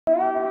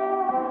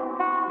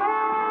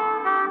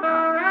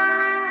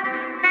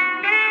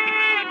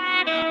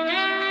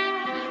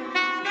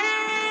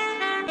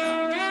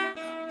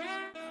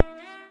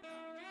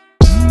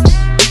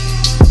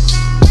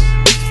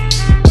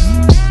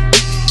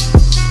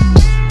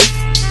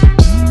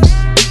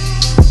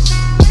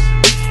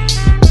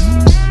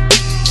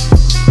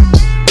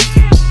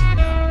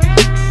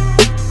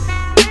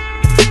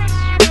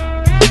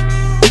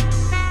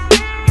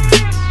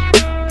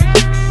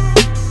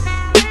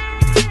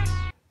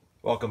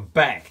Welcome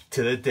back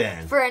to the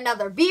den for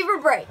another Beaver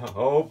Break.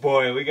 Oh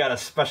boy, we got a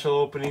special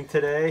opening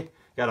today.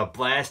 Got a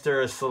blaster,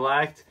 a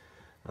select.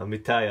 Let me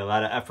tell you, a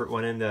lot of effort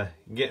went into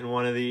getting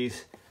one of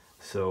these.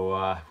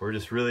 So we're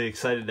just really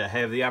excited to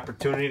have the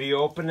opportunity to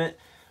open it.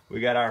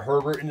 We got our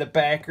Herbert in the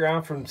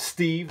background from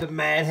Steve, the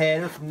Mad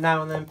Hatter from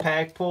Now and Then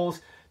Pack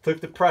Pulls.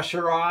 Took the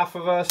pressure off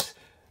of us.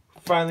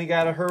 Finally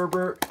got a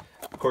Herbert.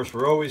 Of course,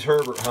 we're always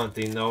Herbert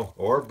hunting though,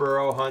 or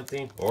Burrow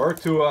hunting, or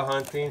Tua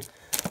hunting.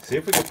 See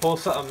if we can pull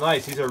something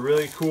nice. These are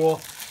really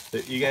cool.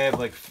 That you have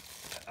like,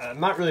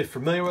 I'm not really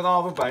familiar with all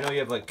of them, but I know you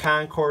have like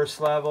concourse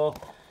level.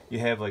 You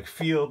have like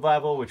field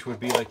level, which would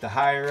be like the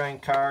higher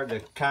end card. The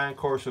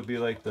concourse would be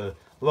like the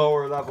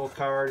lower level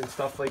card and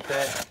stuff like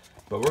that.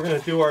 But we're gonna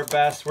do our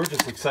best. We're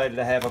just excited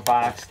to have a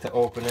box to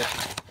open it.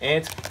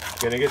 Ant's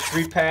gonna get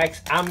 3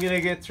 packs. I'm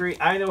gonna get 3.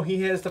 I know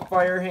he has the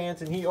fire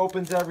hands and he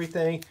opens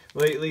everything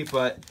lately,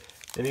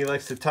 and he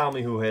likes to tell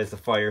me who has the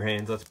fire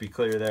hands. Let's be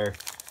clear there.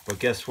 But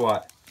guess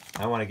what?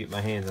 I want to get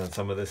my hands on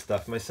some of this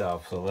stuff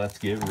myself, so let's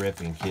get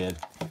ripping, kid.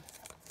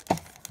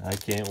 I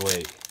can't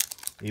wait.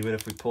 Even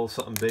if we pull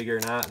something big or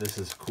not, this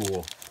is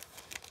cool.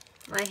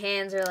 My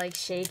hands are like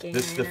shaking.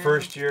 This is the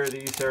first year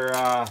these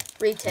are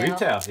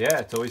retail. Yeah,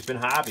 it's always been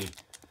hobby.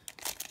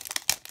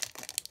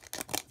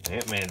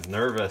 Ant-Man's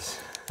nervous.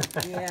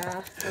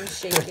 Yeah, I'm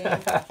shaking.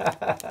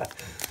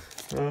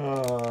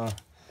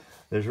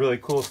 There's really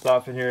cool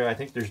stuff in here. I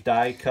think there's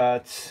die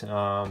cuts. We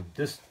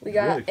got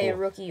really cool. a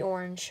rookie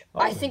orange.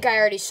 Oh. I think I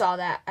already saw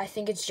that. I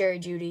think it's Jerry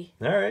Jeudy.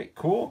 All right,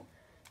 cool.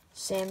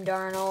 Sam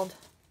Darnold.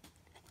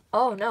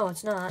 Oh no,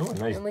 it's not. Oh,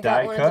 nice and we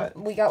die got cut.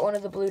 We got one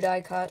of the blue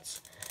die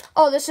cuts.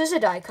 Oh, this is a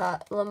die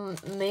cut.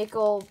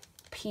 Michael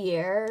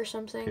Pierre or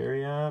something.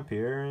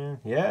 Pierre.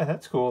 Yeah,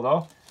 that's cool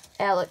though.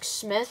 Alex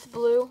Smith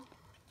blue.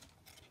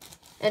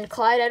 And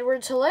Clyde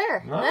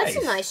Edwards-Helaire. Nice.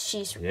 That's a nice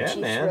Chiefs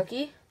man.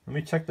 rookie. Let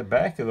me check the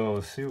back of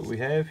those, see what we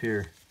have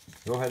here.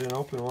 Go ahead and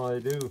open while I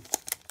do.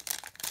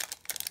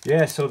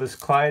 Yeah, so this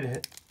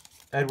Clyde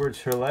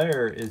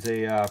Edwards-Helaire is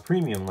a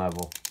premium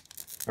level,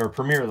 or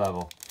premier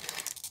level.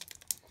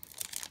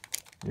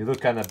 You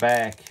look on the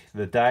back,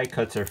 the die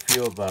cuts are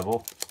field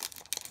level.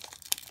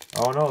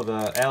 Oh no,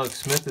 the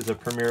Alex Smith is a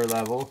premier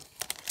level.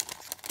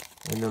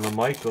 And then the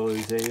Michael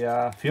is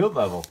a field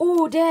level.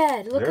 Ooh,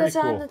 Dad, look Very what's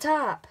cool. on the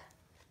top.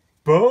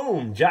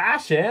 Boom,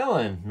 Josh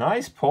Allen.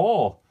 Nice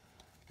pull.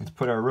 Let's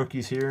put our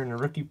rookies here in the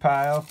rookie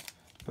pile.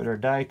 Put our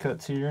die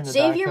cuts here in the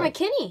Xavier die cut.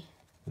 McKinney.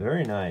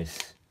 Very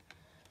nice.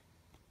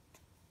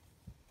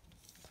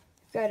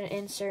 Got an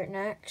insert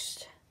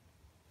next.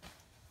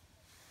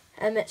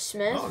 Emmitt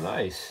Smith. Oh,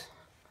 nice.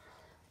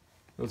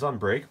 Those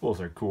unbreakables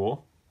are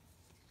cool.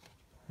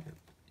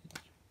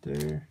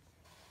 There.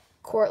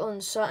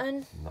 Cortland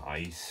Sutton.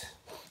 Nice.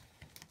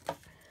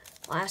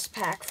 Last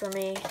pack for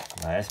me.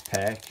 Last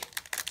pack.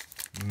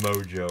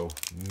 Mojo.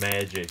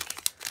 Magic.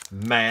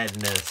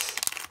 Madness.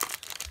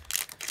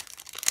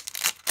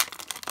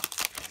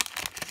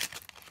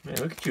 Man,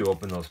 look at you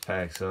open those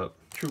packs up.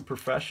 True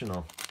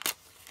professional.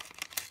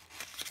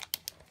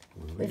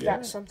 We've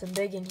got something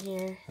big in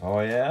here. Oh,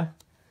 yeah?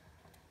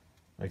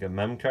 Like a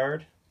mem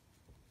card?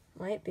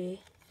 Might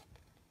be.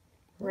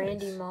 Nice.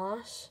 Randy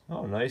Moss.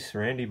 Oh, nice.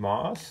 Randy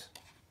Moss.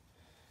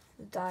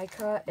 The die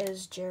cut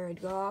is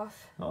Jared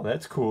Goff. Oh,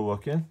 that's cool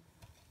looking.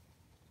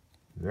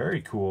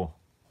 Very cool.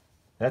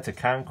 That's a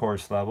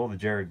concourse level, the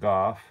Jared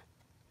Goff.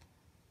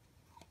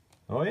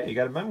 Oh, yeah, you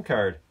got a mem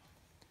card.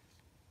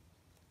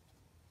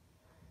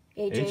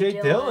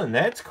 AJ Dillon,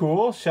 that's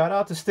cool. Shout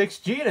out to Sticks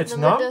G, and it's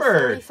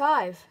numbered.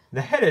 35.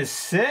 That is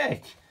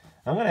sick.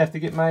 I'm going to have to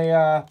get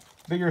my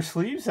bigger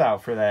sleeves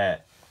out for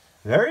that.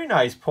 Very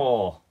nice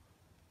pull.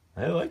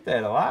 I like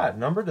that a lot.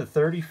 Numbered to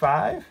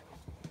 35.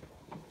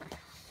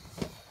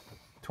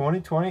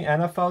 2020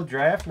 NFL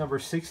Draft, number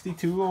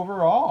 62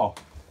 overall.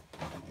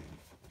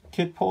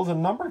 Kid pulls a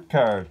numbered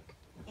card.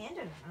 And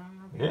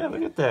Yeah,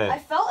 look at that. I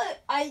felt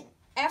it.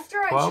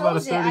 After I 12 out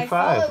of chose it, I 35.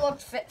 felt it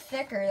looked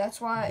thicker. That's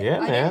why Yeah,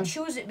 I man. didn't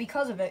choose it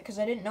because of it, because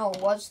I didn't know it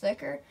was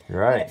thicker.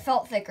 Right. But it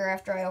felt thicker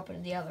after I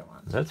opened the other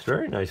one. That's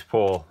very nice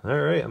pull. All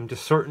right, I'm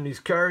just sorting these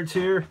cards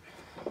here.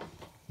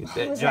 Get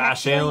that was Josh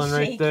actually Allen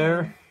right shaking.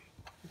 there.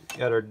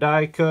 Got our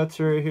die cuts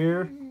right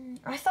here.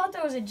 I thought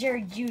that was a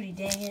Jerry Jeudy,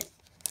 dang it.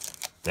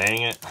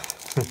 Dang it.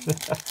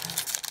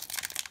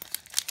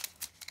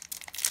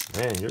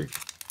 Man, you're...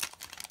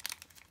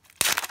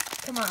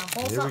 Come on,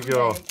 hold Here we something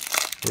go. big.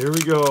 Here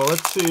we go.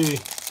 Let's see.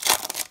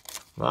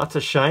 Lots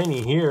of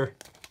shiny here.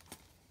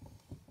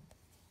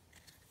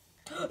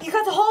 You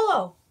got the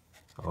holo.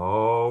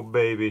 Oh,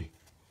 baby.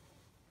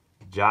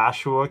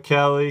 Joshua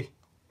Kelly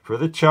for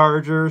the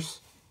Chargers.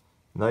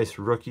 Nice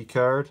rookie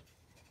card.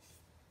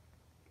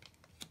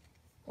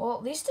 Well,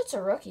 at least it's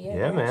a rookie. I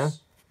Yeah, guess. man.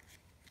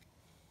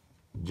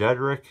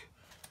 Jedrick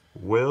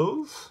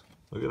Wills.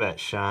 Look at that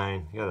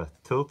shine. You gotta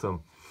tilt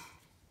him.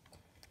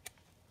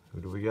 Who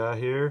do we got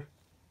here?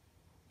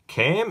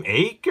 Cam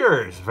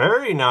Akers.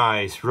 Very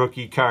nice.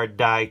 Rookie card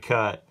die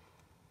cut.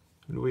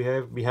 Who do we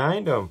have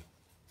behind him?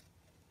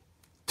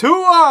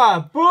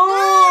 Tua!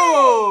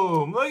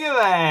 Boom! Look at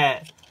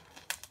that.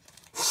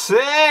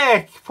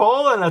 sick!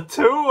 Pulling a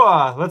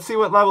Tua. Let's see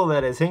what level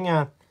that is. Hang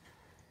on.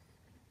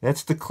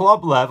 That's the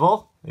club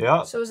level.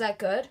 Yep. So is that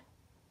good?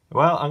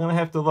 Well, I'm going to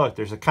have to look.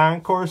 There's a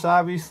concourse,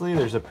 obviously.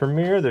 There's a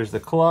premier. There's the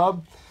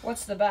club.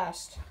 What's the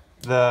best?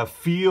 The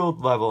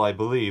field level, I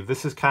believe.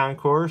 This is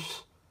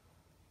concourse.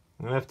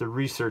 I'm going to have to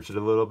research it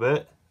a little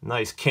bit.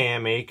 Nice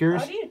Cam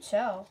Akers. How do you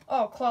tell?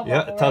 Oh, club Yeah,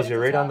 level. it tells at you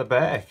the right on top. the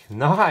back.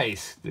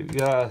 Nice.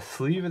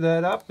 Sleeve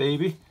that up,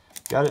 baby.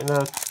 Got it in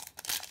a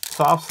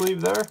soft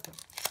sleeve there.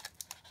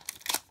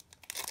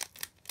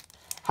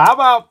 How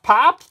about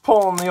Pops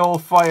pulling the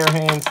old fire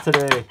hands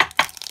today?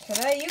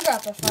 Today you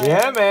got the fire.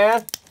 Yeah,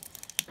 man.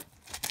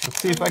 Let's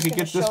see if I I'm can just get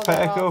gonna this show that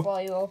pack off open.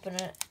 while you open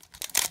it.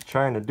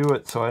 Trying to do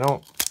it so I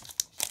don't.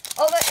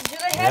 Oh, do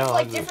they have Yeah,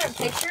 like I'll do it different this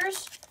way.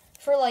 pictures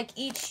for like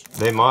each?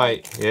 They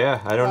might.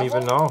 Yeah, I don't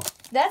even know.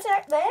 They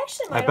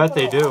actually might. I bet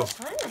they put a do. lot of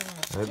time in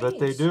that. I bet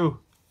they Jeez. do.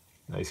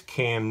 Nice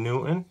Cam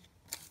Newton.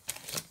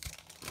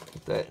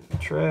 Put that in the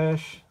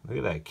trash. Look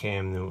at that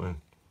Cam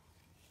Newton.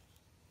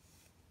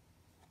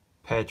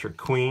 Patrick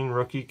Queen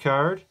rookie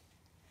card.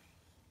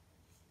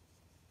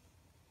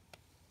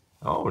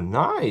 Oh,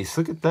 nice.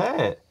 Look at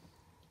that.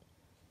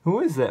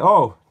 Who is that?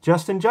 Oh,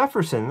 Justin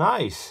Jefferson.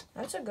 Nice.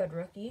 That's a good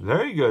rookie.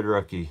 Very good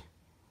rookie.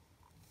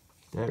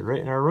 That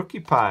right in our rookie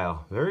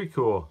pile. Very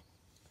cool.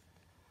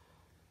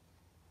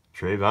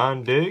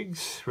 Trayvon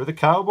Diggs for the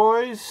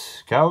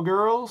Cowboys.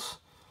 Cowgirls.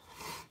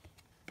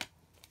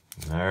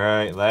 All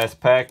right, last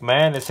pack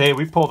madness. Hey,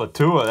 we pulled a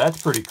Tua.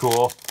 That's pretty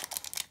cool.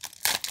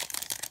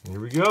 Here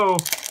we go.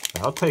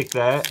 I'll take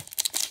that.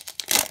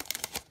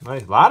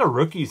 Nice. A lot of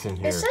rookies in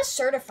here. It says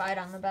certified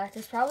on the back.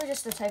 It's probably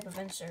just the type of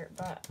insert,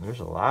 but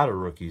There's a lot of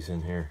rookies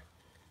in here.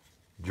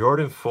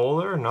 Jordan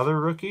Fuller, another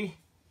rookie.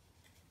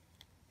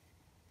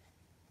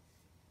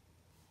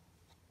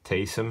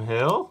 Taysom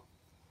Hill.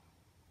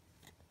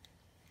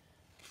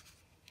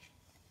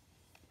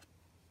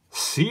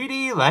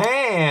 CeeDee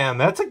Lamb.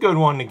 That's a good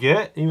one to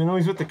get, even though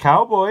he's with the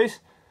Cowboys.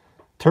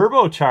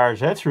 Turbocharged.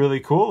 That's really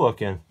cool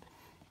looking.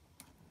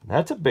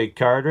 That's a big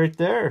card right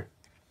there.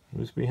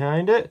 Who's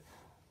behind it?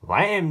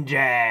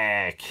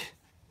 Lambjack.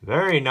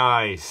 Very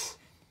nice.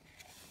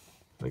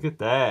 Look at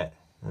that.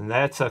 And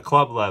that's a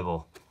club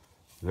level.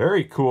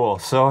 Very cool.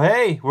 So,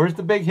 hey, where's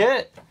the big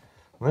hit?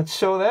 Let's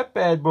show that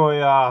bad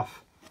boy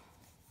off.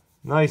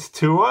 Nice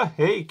Tua.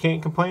 Hey, you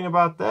can't complain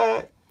about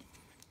that.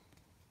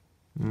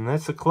 And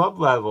that's a club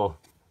level.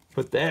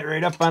 Put that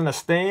right up on the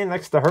stand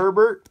next to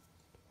Herbert.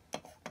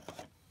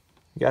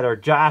 Got our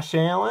Josh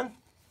Allen.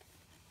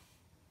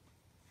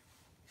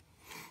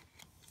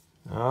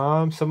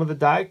 Some of the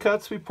die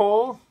cuts we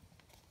pull.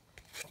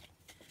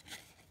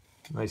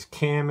 Nice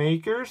Cam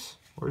Akers.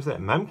 Where's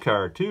that mem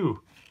card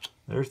too?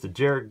 There's the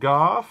Jared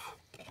Goff.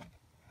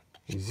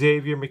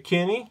 Xavier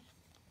McKinney.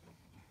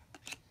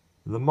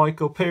 The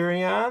Michael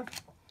Perrion.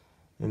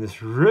 And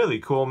this really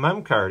cool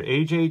mem card.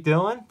 A.J.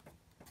 Dillon.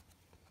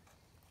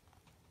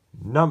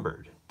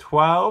 Numbered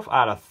 12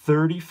 out of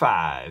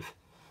 35.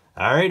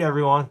 All right,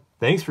 everyone.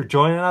 Thanks for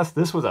joining us.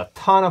 This was a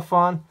ton of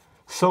fun.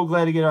 So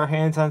glad to get our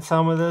hands on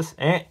some of this.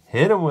 And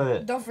hit them with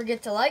it. don't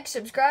forget to like,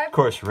 subscribe. Of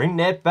course, ring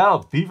that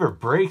bell. Beaver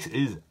Breaks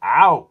is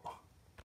out.